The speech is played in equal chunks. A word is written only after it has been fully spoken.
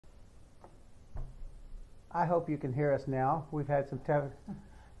I hope you can hear us now. We've had some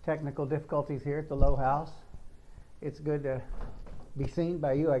technical difficulties here at the Loe house. It's good to be seen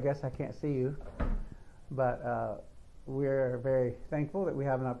by you. I guess I can't see you, but we're very thankful that we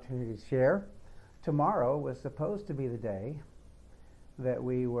have an opportunity to share. Tomorrow was supposed to be the day that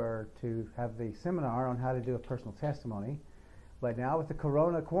we were to have the seminar on how to do a personal testimony, but now with the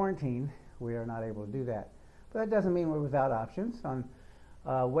corona quarantine, we are not able to do that. But that doesn't mean we're without options on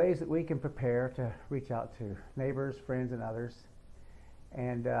ways that we can prepare to reach out to neighbors, friends, and others.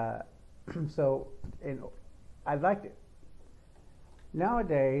 And I'd like to,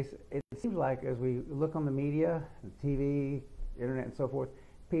 nowadays, it seems like as we look on the media, TV, internet, and so forth,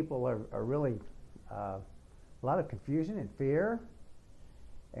 people are really, a lot of confusion and fear.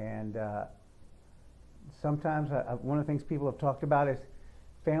 And sometimes one of the things people have talked about is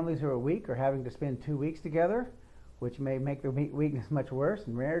families who are weak are having to spend 2 weeks together, which may make the weakness much worse,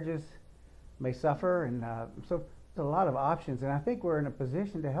 and marriages may suffer. And so there's a lot of options. And I think we're in a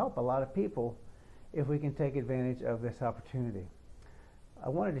position to help a lot of people if we can take advantage of this opportunity. I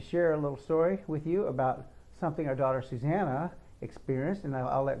wanted to share a little story with you about something our daughter Susanna experienced, and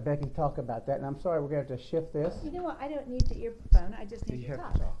I'll let Becky talk about that. And I'm sorry, we're going to have to shift this. You know what? I don't need the earphone. I just need to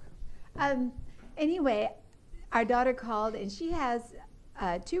talk. Anyway, our daughter called, and she has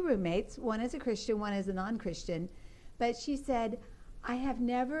 2 roommates. One is a Christian, one is a non-Christian. But she said, I have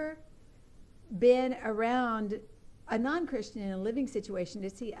never been around a non-Christian in a living situation to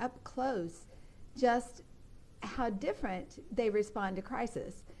see up close just how different they respond to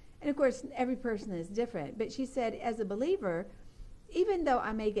crisis. And of course, every person is different. But she said, as a believer, even though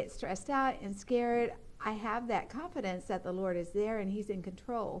I may get stressed out and scared, I have that confidence that the Lord is there and He's in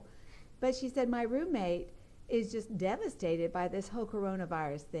control. But she said, my roommate is just devastated by this whole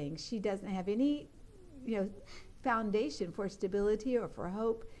coronavirus thing. She doesn't have any, foundation for stability or for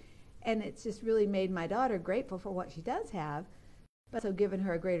hope. And it's just really made my daughter grateful for what she does have, but also given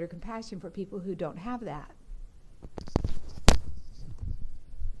her a greater compassion for people who don't have that.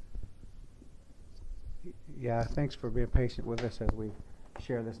 Yeah, thanks for being patient with us as we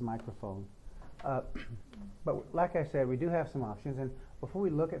share this microphone. But like I said, we do have some options, and before we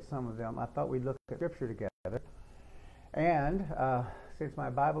look at some of them, I thought we'd look at Scripture together. And since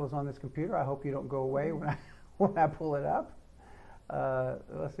my Bible is on this computer, I hope you don't go away when I pull it up.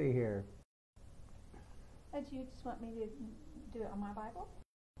 Let's see here. Do you just want me to do it on my Bible?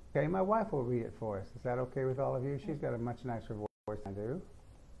 Okay, my wife will read it for us. Is that okay with all of you? She's got a much nicer voice than I do.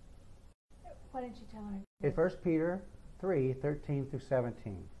 Why didn't you tell her? It's 1 Peter 3:13 through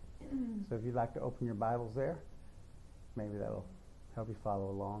 17. So if you'd like to open your Bibles there, maybe that'll help you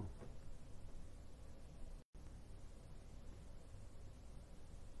follow along.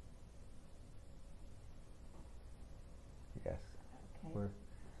 Yes. Okay.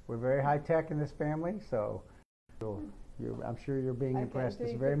 We're very high tech in this family, so I'm sure you're being impressed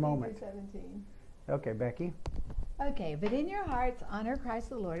this very moment. 17. Okay, Becky. Okay, but in your hearts honor Christ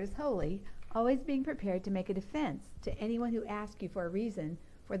the Lord as holy, always being prepared to make a defense to anyone who asks you for a reason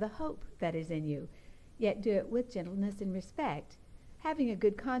for the hope that is in you, yet do it with gentleness and respect, having a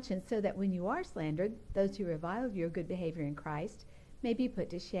good conscience, so that when you are slandered, those who revile your good behavior in Christ may be put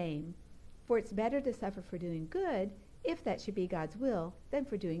to shame. For it's better to suffer for doing good, if that should be God's will, than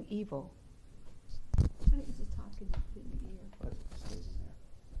for doing evil. Why don't you just talk and put it in your ear?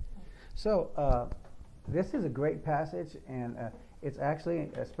 So this is a great passage, and it's actually,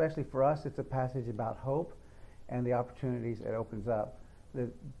 especially for us, it's a passage about hope and the opportunities it opens up.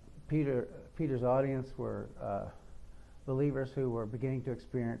 Peter's audience were believers who were beginning to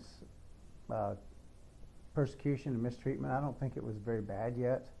experience persecution and mistreatment. I don't think it was very bad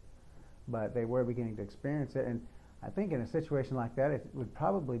yet, but they were beginning to experience it. And I think in a situation like that, it would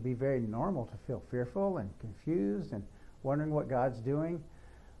probably be very normal to feel fearful and confused and wondering what God's doing.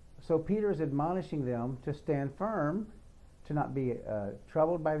 So Peter is admonishing them to stand firm, to not be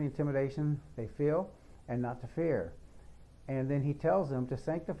troubled by the intimidation they feel, and not to fear. And then he tells them to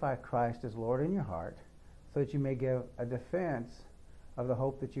sanctify Christ as Lord in your heart, so that you may give a defense of the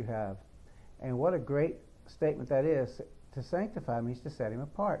hope that you have. And what a great statement that is. To sanctify means to set him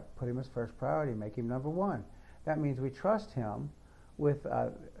apart, put him as first priority, make him number one. That means we trust him with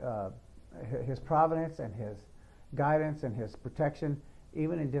his providence and his guidance and his protection,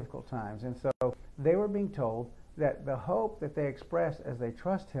 even in difficult times. And so they were being told that the hope that they express as they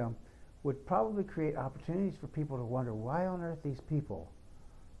trust him would probably create opportunities for people to wonder why on earth these people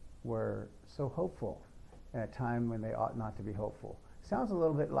were so hopeful at a time when they ought not to be hopeful. Sounds a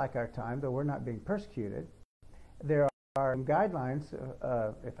little bit like our time, though we're not being persecuted. There are guidelines,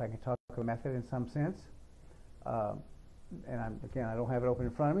 if I can talk a method in some sense, and I don't have it open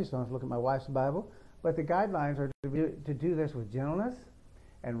in front of me, so I have to look at my wife's Bible, But the guidelines are to do this with gentleness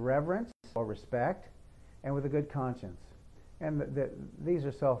and reverence or respect and with a good conscience. And these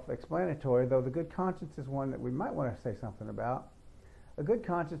are self-explanatory, though the good conscience is one that we might want to say something about. A good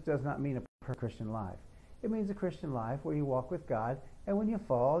conscience does not mean a perfect Christian life. It means a Christian life where you walk with God, and when you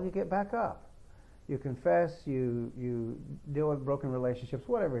fall, you get back up. You confess, you deal with broken relationships,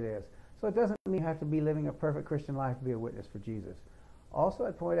 whatever it is. So it doesn't mean you have to be living a perfect Christian life to be a witness for Jesus. Also,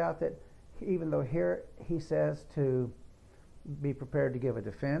 I'd point out that even though here he says to be prepared to give a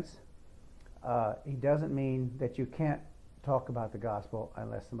defense, he doesn't mean that you can't talk about the gospel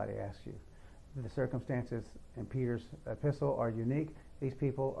unless somebody asks you. The circumstances in Peter's epistle are unique. These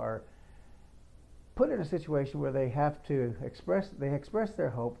people are put in a situation where they have to express their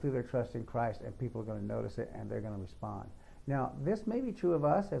hope through their trust in Christ, and people are going to notice it and they're going to respond. Now, this may be true of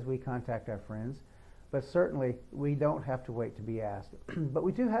us as we contact our friends, but certainly we don't have to wait to be asked. But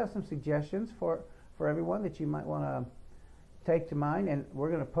we do have some suggestions for everyone that you might want to take to mind, and we're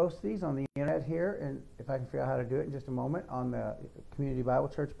going to post these on the internet here, and if I can figure out how to do it in just a moment, on the Community Bible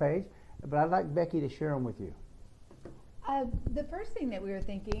Church page. But I'd like Becky to share them with you. The first thing that we were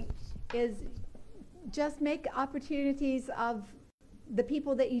thinking is just make opportunities of the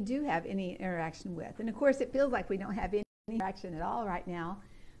people that you do have any interaction with. And of course, it feels like we don't have any interaction at all right now.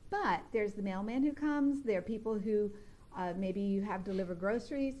 But there's the mailman who comes. There are people who maybe you have deliver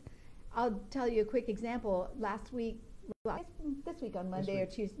groceries. I'll tell you a quick example. This week on Monday or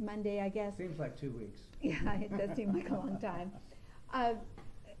Tuesday, Monday, I guess. Seems like 2 weeks. Yeah, it does seem like a long time.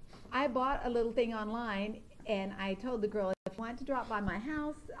 I bought a little thing online, and I told the girl, if you want to drop by my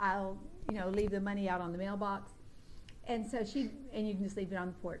house, I'll leave the money out on the mailbox. And so and you can just leave it on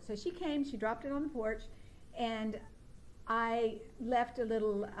the porch. So she came, she dropped it on the porch, and I left a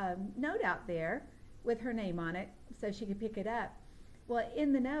little note out there with her name on it so she could pick it up. Well,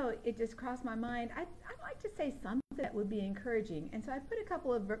 in the note, it just crossed my mind, I'd like to say something that would be encouraging. And so I put a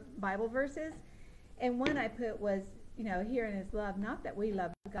couple of Bible verses, and one I put was, here in his love, not that we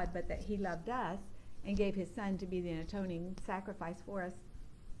love God, but that he loved us and gave his son to be the atoning sacrifice for us.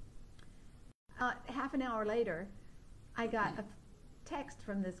 Half an hour later, I got a text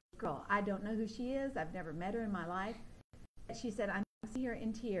from this girl. I don't know who she is. I've never met her in my life. She said, I'm here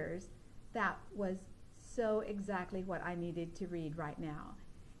in tears. That was so exactly what I needed to read right now.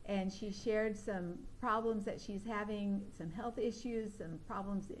 And she shared some problems that she's having, some health issues, some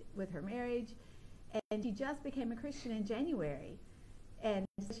problems with her marriage. And she just became a Christian in January. And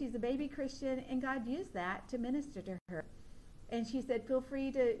she's a baby Christian, and God used that to minister to her. And she said, feel free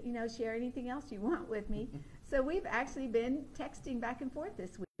to, share anything else you want with me. So we've actually been texting back and forth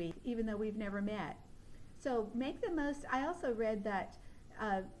this week, even though we've never met. So make the most. I also read that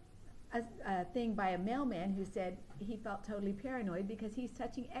a thing by a mailman who said he felt totally paranoid because he's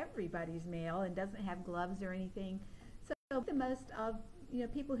touching everybody's mail and doesn't have gloves or anything. So make the most of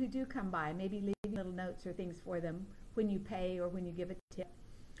people who do come by, maybe leaving little notes or things for them when you pay or when you give a tip.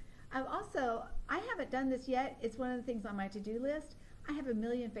 I haven't done this yet. It's one of the things on my to-do list. I have 1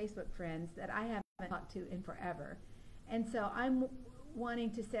 million Facebook friends that I haven't talked to in forever. And so I'm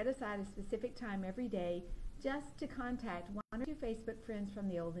wanting to set aside a specific time every day just to contact 1 or 2 Facebook friends from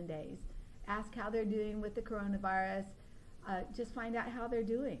the olden days. Ask how they're doing with the coronavirus. Just find out how they're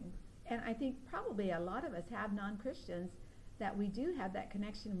doing. And I think probably a lot of us have non-Christians that we do have that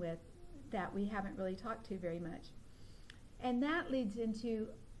connection with that we haven't really talked to very much. And that leads into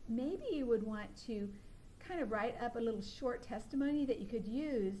maybe you would want to kind of write up a little short testimony that you could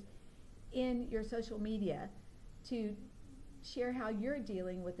use in your social media to share how you're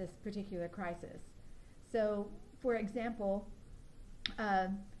dealing with this particular crisis. So, for example,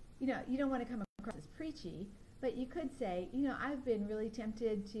 you don't want to come across as preachy, but you could say, I've been really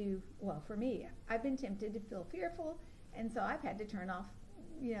tempted to, for me, I've been tempted to feel fearful, and so I've had to turn off,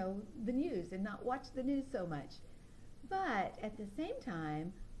 the news and not watch the news so much. But at the same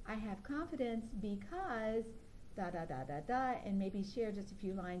time, I have confidence because and maybe share just a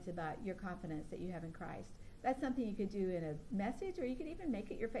few lines about your confidence that you have in Christ. That's something you could do in a message, or you could even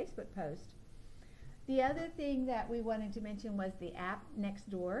make it your Facebook post. The other thing that we wanted to mention was the app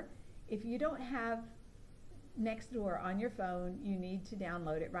Nextdoor. If you don't have Nextdoor on your phone, you need to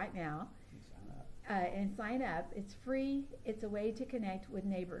download it right now and sign up. It's free. It's a way to connect with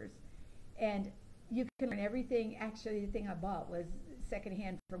neighbors. And you can learn everything. Actually, the thing I bought was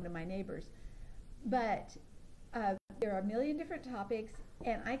secondhand from one of my neighbors. But there are 1 million different topics,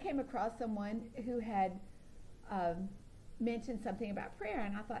 and I came across someone who had mentioned something about prayer,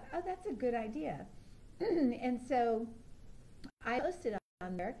 and I thought, oh, that's a good idea. And so I posted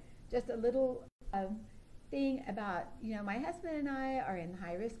on there just a little thing about, my husband and I are in the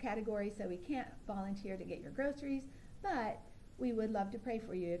high risk category, so we can't volunteer to get your groceries, but we would love to pray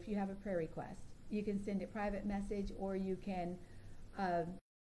for you if you have a prayer request. You can send a private message, or you can,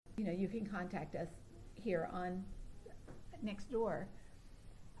 you can contact us here on next door.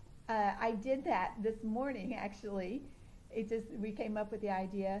 I did that this morning, actually. We came up with the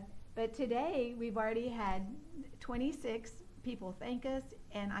idea, but today we've already had 26 people thank us,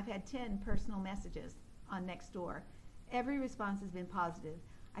 and I've had 10 personal messages on Nextdoor. Every response has been positive.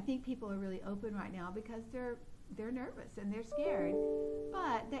 I think people are really open right now because they're nervous and they're scared,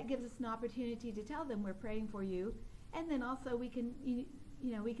 but that gives us an opportunity to tell them we're praying for you, and then also we can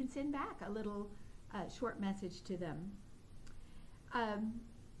we can send back a little short message to them.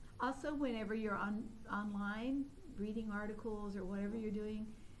 Also, whenever you're online reading articles or whatever you're doing,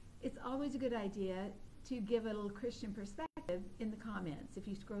 it's always a good idea to give a little Christian perspective in the comments. If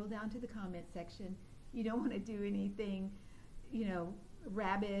you scroll down to the comment section, you don't want to do anything,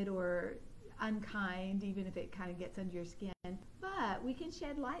 rabid or unkind, even if it kind of gets under your skin. But we can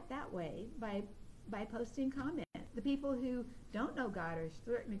shed light that way by posting comments. The people who don't know God are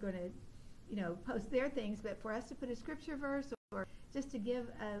certainly going to, post their things, but for us to put a scripture verse or just to give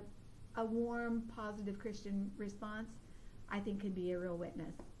a warm, positive Christian response, I think can be a real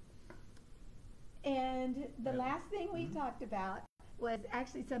witness. And the last thing we talked about was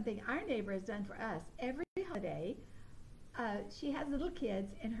actually something our neighbor has done for us. Every holiday, she has little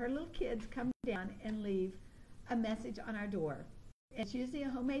kids, and her little kids come down and leave a message on our door. It's usually a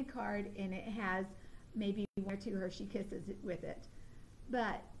homemade card, and it has maybe one or two Hershey Kisses with it.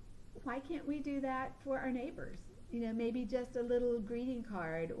 But why can't we do that for our neighbors? Maybe just a little greeting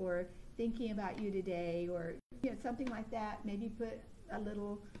card, or thinking about you today, or something like that. Maybe put a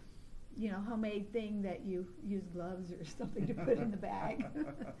little homemade thing that you use gloves or something to put in the bag.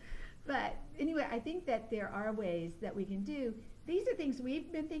 But anyway, I think that there are ways that we can do. These are things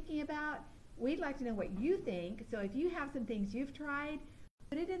we've been thinking about. We'd like to know what you think. So if you have some things you've tried,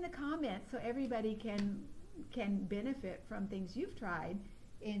 put it in the comments so everybody can benefit from things you've tried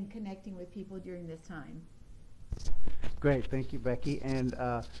in connecting with people during this time. Great, thank you, Becky. And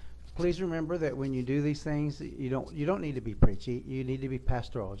please remember that when you do these things, you don't need to be preachy. You need to be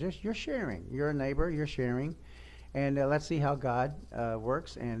pastoral. Just you're sharing. You're a neighbor. You're sharing, and let's see how God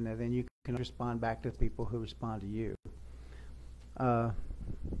works, and then you can respond back to people who respond to you.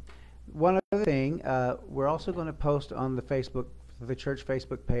 One other thing, we're also going to post on the church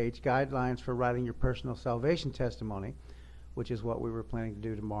Facebook page, guidelines for writing your personal salvation testimony, which is what we were planning to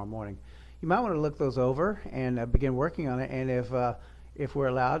do tomorrow morning. You might want to look those over and begin working on it. And if we're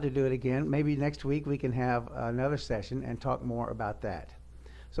allowed to do it again, maybe next week we can have another session and talk more about that.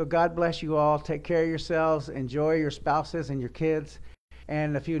 So God bless you all. Take care of yourselves. Enjoy your spouses and your kids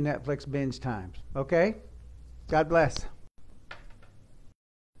and a few Netflix binge times. Okay? God bless.